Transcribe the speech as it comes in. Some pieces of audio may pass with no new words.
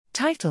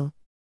Title: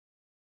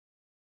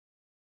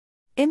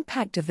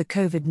 Impact of the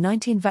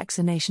COVID-19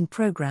 vaccination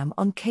program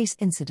on case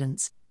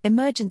incidence,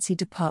 emergency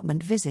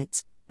department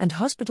visits, and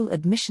hospital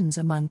admissions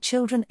among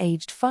children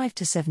aged 5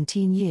 to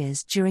 17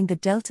 years during the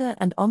Delta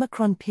and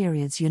Omicron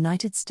periods.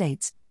 United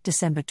States,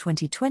 December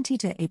 2020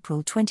 to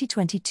April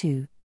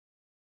 2022.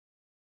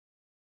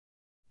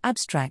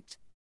 Abstract.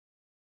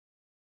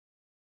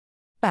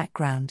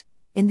 Background.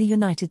 In the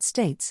United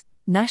States,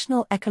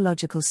 national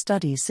ecological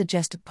studies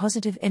suggest a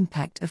positive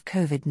impact of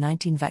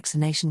COVID-19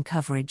 vaccination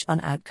coverage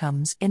on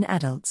outcomes in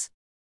adults.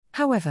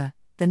 However,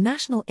 the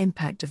national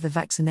impact of the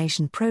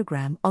vaccination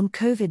program on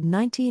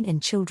COVID-19 in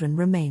children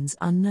remains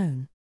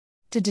unknown.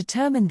 To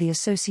determine the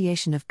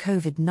association of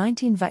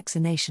COVID-19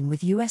 vaccination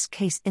with U.S.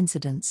 case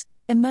incidence,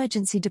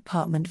 emergency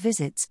department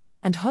visits,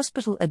 and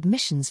hospital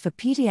admissions for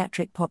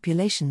pediatric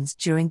populations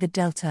during the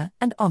Delta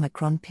and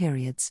Omicron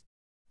periods.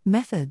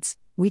 Methods: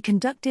 we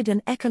conducted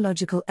an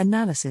ecological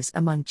analysis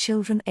among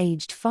children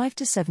aged 5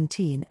 to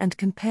 17 and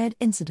compared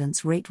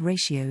incidence rate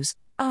ratios,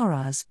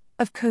 RRs,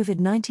 of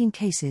COVID-19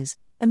 cases,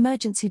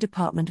 emergency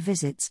department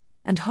visits,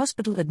 and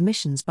hospital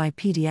admissions by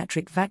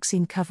pediatric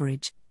vaccine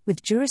coverage,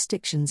 with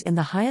jurisdictions in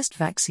the highest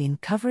vaccine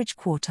coverage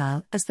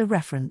quartile as the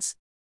reference.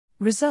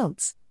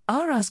 Results: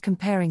 RRs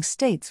comparing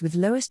states with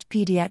lowest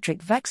pediatric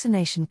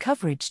vaccination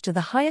coverage to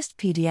the highest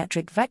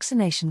pediatric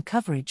vaccination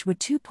coverage were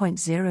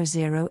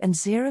 2.00 and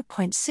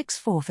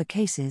 0.64 for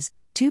cases,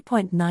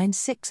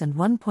 2.96 and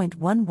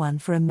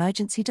 1.11 for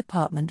emergency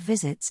department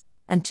visits,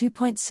 and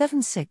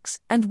 2.76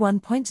 and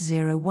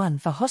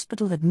 1.01 for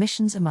hospital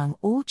admissions among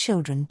all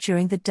children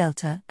during the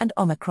Delta and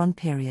Omicron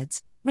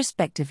periods,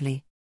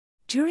 respectively.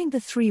 During the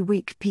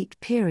 3-week peak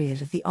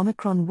period of the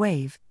Omicron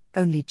wave,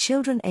 only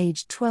children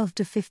aged 12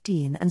 to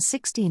 15 and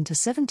 16 to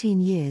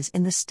 17 years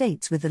in the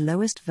states with the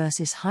lowest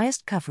versus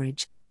highest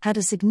coverage had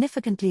a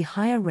significantly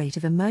higher rate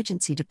of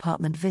emergency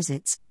department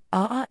visits,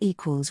 RR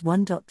equals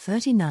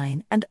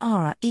 1.39 and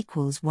RR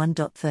equals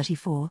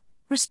 1.34,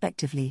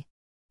 respectively.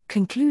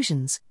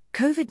 Conclusions: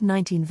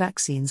 COVID-19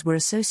 vaccines were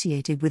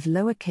associated with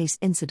lower case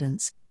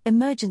incidence,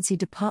 emergency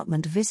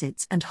department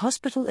visits and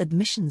hospital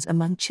admissions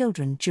among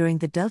children during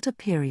the Delta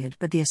period,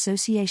 but the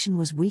association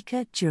was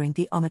weaker during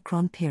the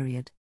Omicron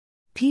period.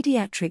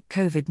 Pediatric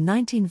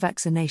COVID-19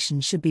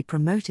 vaccination should be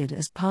promoted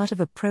as part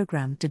of a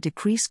program to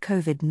decrease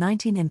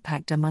COVID-19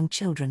 impact among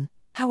children.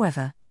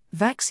 However,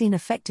 vaccine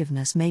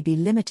effectiveness may be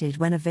limited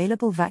when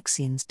available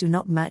vaccines do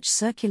not match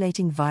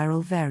circulating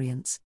viral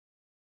variants.